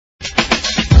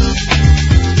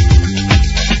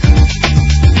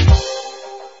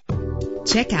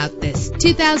Check out this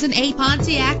 2008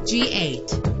 Pontiac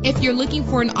G8. If you're looking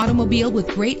for an automobile with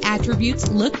great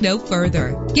attributes, look no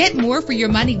further. Get more for your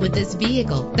money with this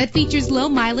vehicle that features low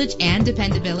mileage and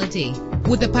dependability.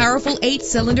 With a powerful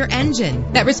 8-cylinder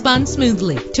engine that responds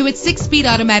smoothly to its 6-speed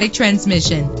automatic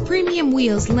transmission. Premium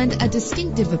wheels lend a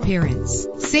distinctive appearance.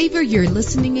 Savor your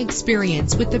listening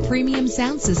experience with the premium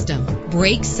sound system.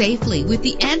 Brake safely with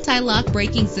the anti-lock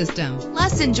braking system.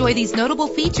 Plus, enjoy these notable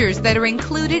features that are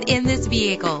included in this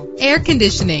vehicle: air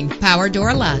conditioning, power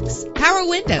door locks, power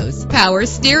windows, power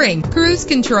steering, cruise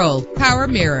control, power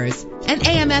mirrors, an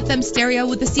AM/FM stereo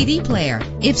with a CD player.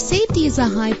 If safety is a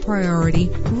high priority,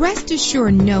 rest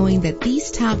assured knowing that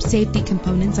these top safety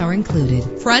components are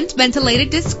included: front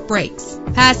ventilated disc brakes,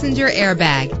 passenger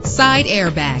airbag, side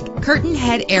airbag, curtain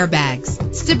head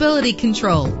airbags, stability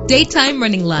control, daytime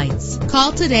running lights.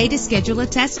 Call today to schedule a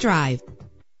test drive.